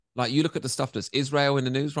Like you look at the stuff that's Israel in the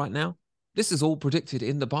news right now. This is all predicted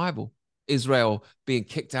in the Bible. Israel being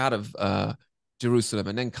kicked out of Jerusalem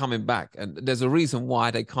and then coming back. And there's a reason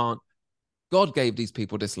why they can't. God gave these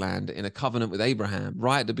people this land in a covenant with Abraham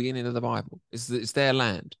right at the beginning of the Bible. It's their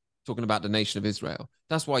land, talking about the nation of Israel.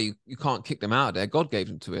 That's why you can't kick them out of there. God gave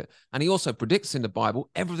them to it. And he also predicts in the Bible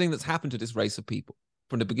everything that's happened to this race of people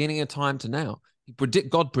from the beginning of time to now.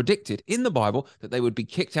 God predicted in the Bible that they would be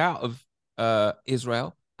kicked out of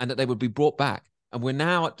Israel and that they would be brought back. And we're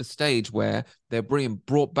now at the stage where they're being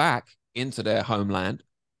brought back into their homeland.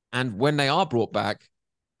 And when they are brought back,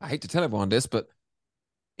 I hate to tell everyone this, but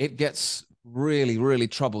it gets really, really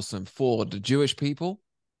troublesome for the Jewish people.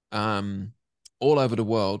 All over the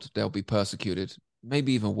world, they'll be persecuted,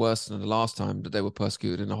 maybe even worse than the last time that they were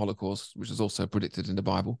persecuted in the Holocaust, which is also predicted in the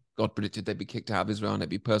Bible. God predicted they'd be kicked out of Israel and they'd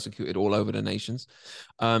be persecuted all over the nations.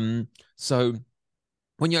 So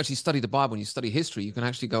when you actually study the Bible and you study history, you can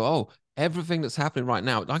actually go, oh, everything that's happening right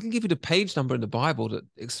now. I can give you the page number in the Bible that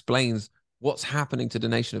explains what's happening to the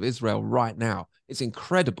nation of Israel right now. It's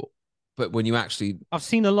incredible. But when you actually... I've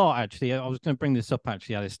seen a lot, actually. I was going to bring this up,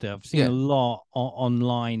 actually, Alistair. I've seen a lot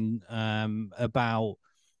online about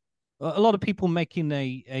a lot of people making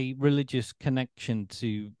a religious connection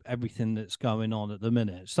to everything that's going on at the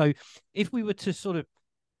minute. So if we were to sort of...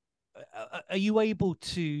 are you able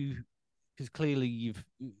to... because clearly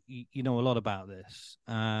you know a lot about this.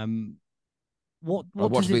 What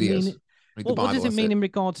does it mean? What does it mean in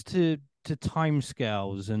regards to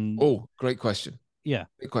timescales and... Oh, great question. Yeah.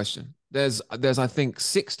 Great question. There's I think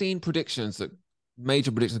 16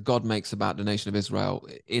 major predictions God makes about the nation of Israel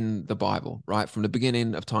in the Bible, right? From the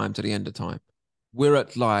beginning of time to the end of time. We're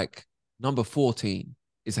at like number 14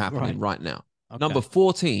 is happening right now. Okay. Number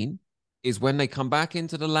 14 is when they come back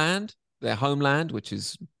into the land, their homeland, which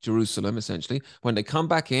is Jerusalem, essentially. When they come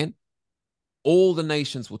back in, all the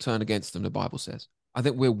nations will turn against them, the Bible says. I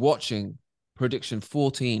think we're watching prediction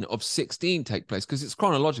 14 of 16 take place because it's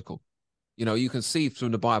chronological. You know, you can see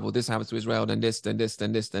from the Bible, this happens to Israel, then this, then this,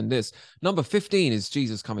 then this, then this. Number 15 is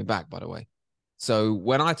Jesus coming back, by the way. So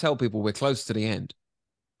when I tell people we're close to the end,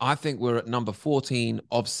 I think we're at number 14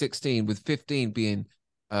 of 16, with 15 being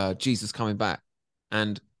Jesus coming back.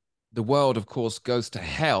 And the world, of course, goes to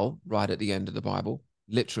hell right at the end of the Bible,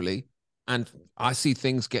 literally. And I see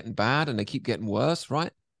things getting bad and they keep getting worse,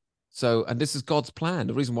 right? So, and this is God's plan.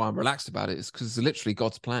 The reason why I'm relaxed about it is because it's literally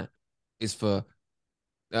God's plan is for...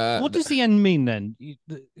 what does the end mean then?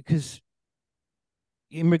 Because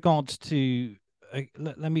in regards to,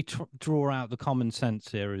 let me draw out the common sense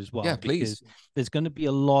here as well. Yeah, please. Because there's going to be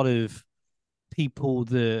a lot of people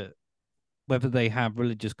that, whether they have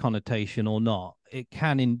religious connotation or not, it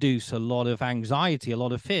can induce a lot of anxiety, a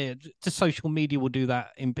lot of fear. The social media will do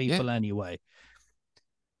that in people anyway.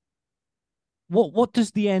 What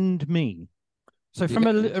does the end mean? So from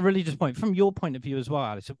a religious point, from your point of view as well,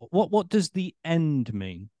 Alice, what does the end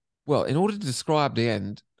mean? Well, in order to describe the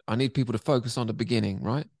end, I need people to focus on the beginning,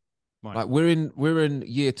 right? Like we're in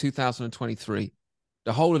year 2023.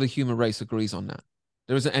 The whole of the human race agrees on that.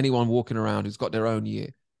 There isn't anyone walking around who's got their own year.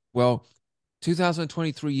 Well,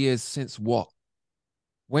 2023 years since what?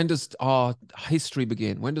 When does our history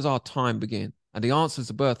begin? When does our time begin? And the answer is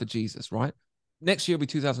the birth of Jesus, right? Next year will be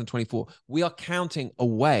 2024. We are counting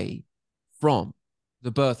away from the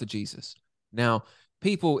birth of Jesus. Now,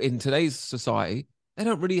 people in today's society, they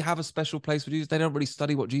don't really have a special place for Jesus. They don't really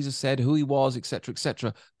study what Jesus said, who he was,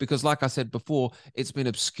 etc., because like I said before, it's been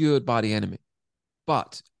obscured by the enemy.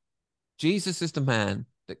 But Jesus is the man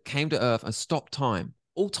that came to earth and stopped time.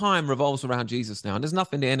 All time revolves around Jesus now, and there's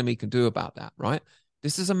nothing the enemy can do about that, right?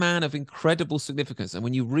 This is a man of incredible significance. And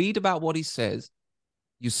when you read about what he says,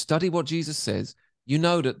 you study what Jesus says, you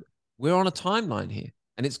know that we're on a timeline here,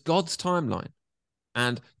 and it's God's timeline.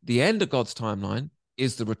 And the end of God's timeline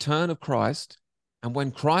is the return of Christ. And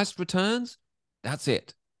when Christ returns, that's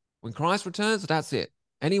it. When Christ returns, that's it.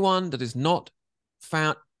 Anyone that is not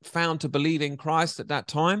found to believe in Christ at that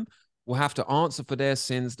time will have to answer for their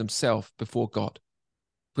sins themselves before God.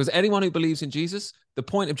 Because anyone who believes in Jesus, the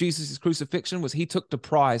point of Jesus' crucifixion was he took the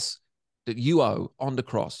price that you owe on the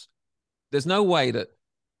cross. There's no way that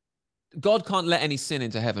God can't let any sin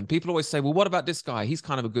into heaven. People always say, well, what about this guy? He's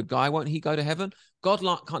kind of a good guy. Won't he go to heaven? God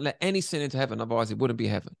can't let any sin into heaven. Otherwise, it wouldn't be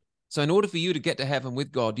heaven. So in order for you to get to heaven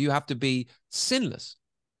with God, you have to be sinless.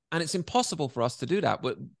 And it's impossible for us to do that.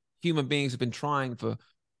 But human beings have been trying for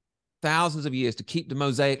thousands of years to keep the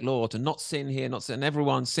Mosaic law, to not sin here, not sin, and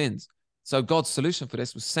everyone sins. So God's solution for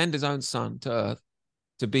this was send his own son to earth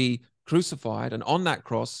to be crucified. And on that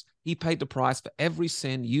cross, he paid the price for every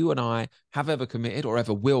sin you and I have ever committed or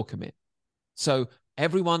ever will commit. So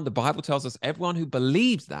Everyone, the Bible tells us, everyone who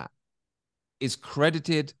believes that is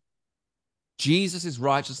credited Jesus'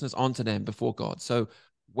 righteousness onto them before God. So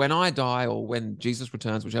when I die or when Jesus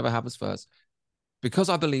returns, whichever happens first, because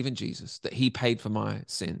I believe in Jesus, that he paid for my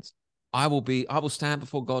sins, I will stand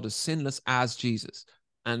before God as sinless as Jesus.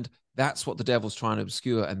 And that's what the devil's trying to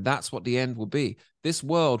obscure. And that's what the end will be. This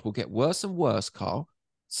world will get worse and worse, Carl,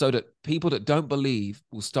 so that people that don't believe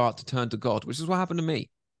will start to turn to God, which is what happened to me.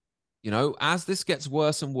 You know, as this gets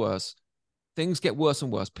worse and worse, things get worse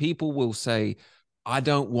and worse. People will say, I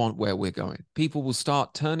don't want where we're going. People will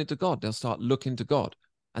start turning to God. They'll start looking to God.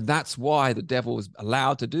 And that's why the devil is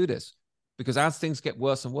allowed to do this. Because as things get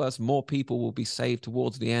worse and worse, more people will be saved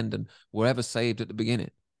towards the end and were ever saved at the beginning.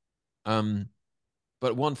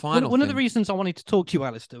 But one of the reasons I wanted to talk to you,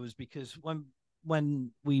 Alistair, was because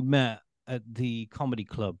when we met at the comedy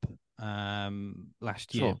club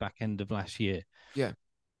last year, back end of last year. Yeah.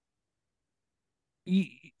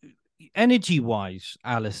 Energy-wise,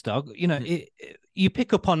 Alistair, you know, you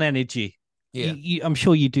pick up on energy. Yeah. I'm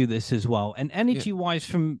sure you do this as well. And energy-wise,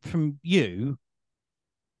 from you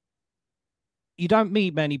don't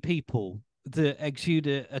meet many people that exude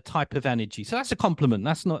a type of energy. So that's a compliment.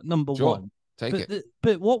 That's not number one. Take it.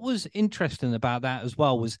 But what was interesting about that as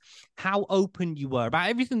well was how open you were about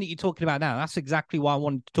everything that you're talking about now. That's exactly why I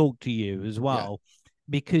wanted to talk to you as well,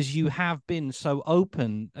 because you have been so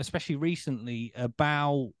open, especially recently,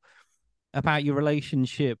 about your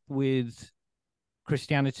relationship with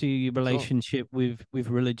Christianity, your relationship with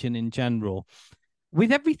religion in general.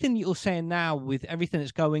 With everything you're saying now, with everything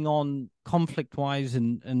that's going on conflict-wise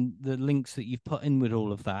and the links that you've put in with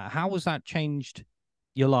all of that, how has that changed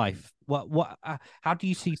your life? How do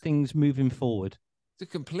you see things moving forward? It's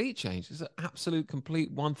a complete change. It's an absolute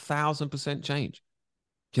complete 1000% change.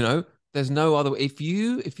 You know, there's no other. If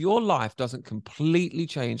your life doesn't completely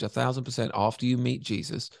change 1000% after you meet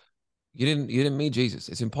Jesus, you didn't meet Jesus.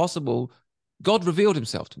 It's impossible. God revealed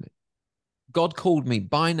himself to me. God called me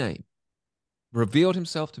by name, revealed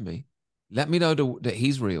himself to me, let me know that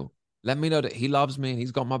he's real. Let me know that he loves me and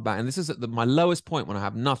he's got my back. And this is at my lowest point when I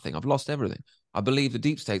have nothing. I've lost everything. I believe the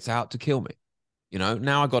deep state's out to kill me. You know,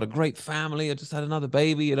 now I got a great family. I just had another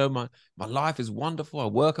baby. You know, my life is wonderful. I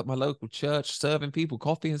work at my local church, serving people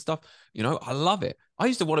coffee and stuff. You know, I love it. I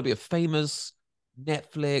used to want to be a famous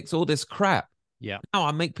Netflix, all this crap. Yeah. Now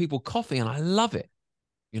I make people coffee and I love it.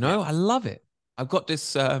 You know, I love it. I've got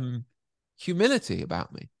this humility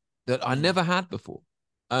about me that I never had before.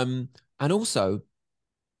 And also,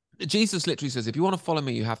 Jesus literally says, if you want to follow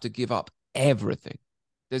me, you have to give up everything.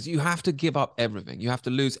 You have to give up everything. You have to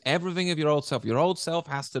lose everything of your old self. Your old self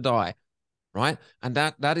has to die, right? And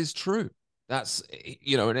that is true. That's,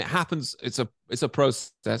 you know, and it happens. It's a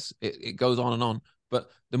process. It goes on and on. But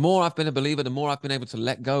the more I've been a believer, the more I've been able to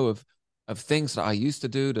let go of things that I used to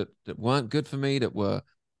do that weren't good for me, that were,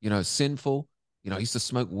 you know, sinful. You know, I used to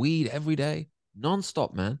smoke weed every day,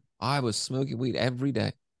 nonstop, man. I was smoking weed every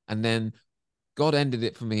day. And then God ended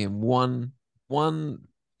it for me in one,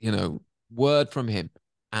 you know, word from him.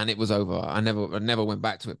 And it was over. I never went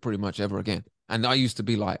back to it pretty much ever again. And I used to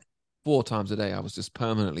be like 4 times a day. I was just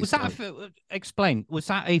permanently. Explain. Was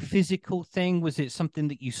that a physical thing? Was it something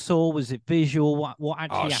that you saw? Was it visual? What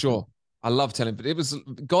actually happened? Sure. I love telling, but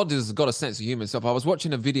God has got a sense of humor stuff. I was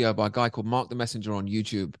watching a video by a guy called Mark the Messenger on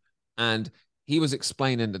YouTube, and he was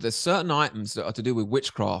explaining that there's certain items that are to do with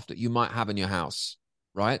witchcraft that you might have in your house,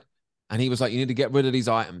 right? And he was like, you need to get rid of these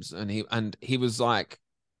items. And he was like,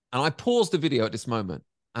 and I paused the video at this moment.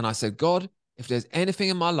 And I said, God, if there's anything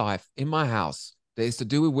in my life, in my house, that is to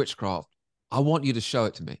do with witchcraft, I want you to show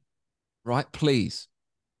it to me, right? Please.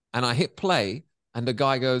 And I hit play, and the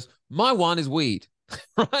guy goes, my one is weed,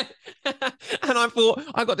 right? And I thought,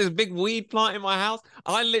 I got this big weed plant in my house.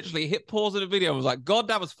 I literally hit pause of the video. I was like, God,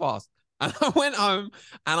 that was fast. And I went home,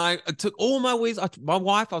 and I took all my weeds. My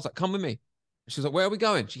wife, I was like, come with me. She was like, where are we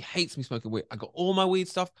going? She hates me smoking weed. I got all my weed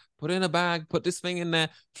stuff, put it in a bag, put this thing in there,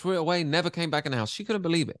 threw it away, never came back in the house. She couldn't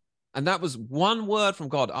believe it. And that was one word from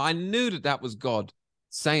God. I knew that was God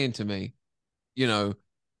saying to me, you know,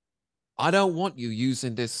 I don't want you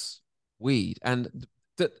using this weed. And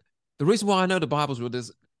the reason why I know the Bible's real,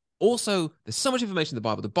 there's so much information in the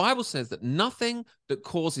Bible. The Bible says that nothing that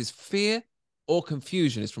causes fear or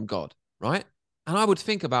confusion is from God, right? And I would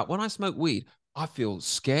think about when I smoke weed, I feel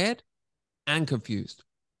scared and confused.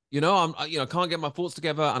 You know, I can't get my thoughts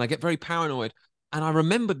together, and I get very paranoid. And I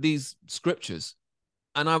remembered these scriptures,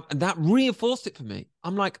 and that reinforced it for me.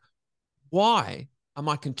 I'm like, why am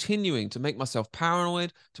I continuing to make myself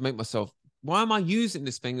paranoid, why am I using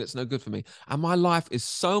this thing that's no good for me? And my life is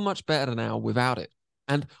so much better now without it.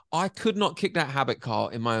 And I could not kick that habit, Carl,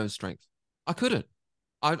 in my own strength. I couldn't.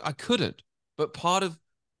 I couldn't. But part of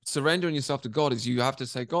surrendering yourself to God is you have to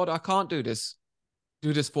say, God, I can't do this.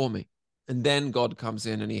 Do this for me. And then God comes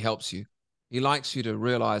in and he helps you. He likes you to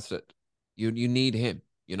realize that you need him,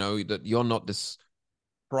 you know, that you're not this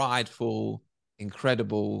prideful,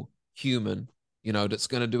 incredible human, you know, that's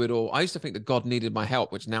going to do it all. I used to think that God needed my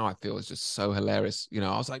help, which now I feel is just so hilarious. You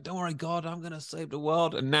know, I was like, don't worry, God, I'm going to save the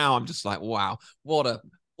world. And now I'm just like, wow, what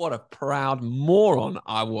a proud moron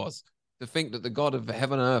I was to think that the God of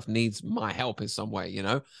heaven and earth needs my help in some way, you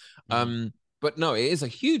know? But no, it is a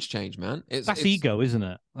huge change, man. That's ego, isn't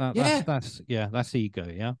it? Yeah. That's ego.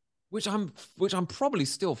 Yeah. Which I'm probably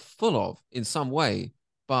still full of in some way,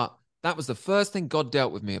 but that was the first thing God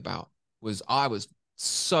dealt with me about. Was I was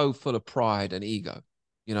so full of pride and ego,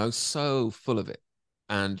 you know, so full of it.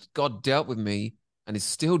 And God dealt with me and is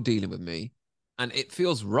still dealing with me. And it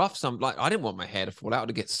feels rough. Like I didn't want my hair to fall out or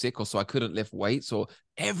to get sick, or so I couldn't lift weights, or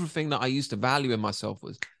everything that I used to value in myself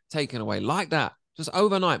was taken away like that. Just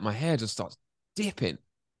overnight, my hair just starts dipping,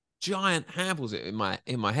 giant handfuls in my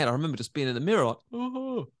head. I remember just being in the mirror, like,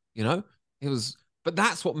 oh, you know, it was. But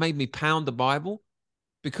that's what made me pound the Bible,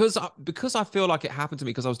 because I feel like it happened to me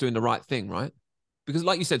because I was doing the right thing, right? Because,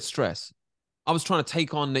 like you said, stress. I was trying to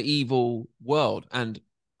take on the evil world, and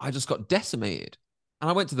I just got decimated. And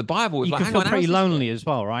I went to the Bible with you like, can feel pretty lonely as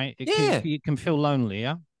well, right? You can feel lonely,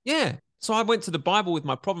 yeah. Yeah. So I went to the Bible with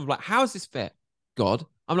my problem, like, how is this fair, God?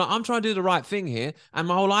 I'm like, I'm trying to do the right thing here, and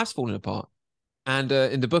my whole life's falling apart. And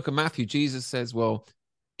in the book of Matthew, Jesus says, well,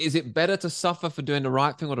 is it better to suffer for doing the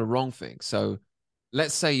right thing or the wrong thing? So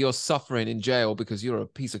let's say you're suffering in jail because you're a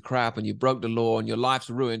piece of crap and you broke the law and your life's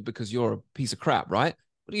ruined because you're a piece of crap, right?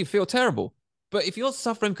 But you feel terrible. But if you're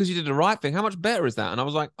suffering because you did the right thing, how much better is that? And I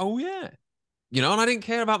was like, oh, yeah. You know, and I didn't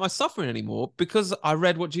care about my suffering anymore because I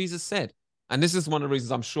read what Jesus said. And this is one of the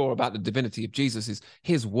reasons I'm sure about the divinity of Jesus is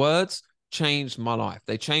his words changed my life.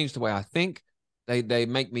 They changed the way I think. They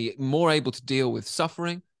make me more able to deal with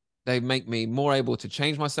suffering. They make me more able to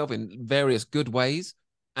change myself in various good ways.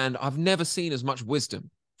 And I've never seen as much wisdom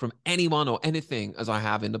from anyone or anything as I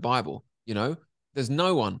have in the Bible. You know, there's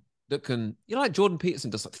no one that can, you know, like Jordan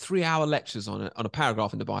Peterson does like 3-hour lectures on a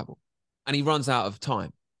paragraph in the Bible, and he runs out of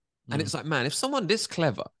time. And it's like, man, if someone this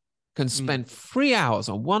clever can spend 3 hours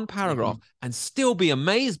on one paragraph and still be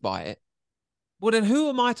amazed by it, well, then who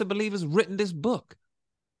am I to believe has written this book?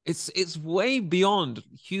 It's way beyond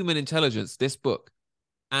human intelligence, this book.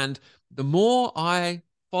 And the more I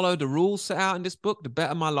follow the rules set out in this book, the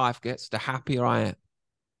better my life gets, the happier I am,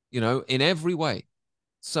 you know, in every way.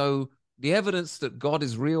 So the evidence that God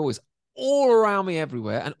is real is all around me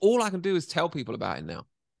everywhere. And all I can do is tell people about it now.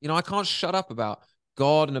 You know, I can't shut up about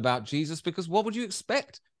God and about Jesus, because what would you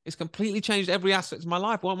expect? It's completely changed every aspect of my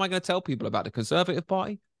life. What am I going to tell people about the Conservative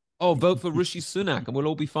Party? Oh, vote for Rishi Sunak and we'll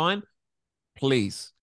all be fine. Please.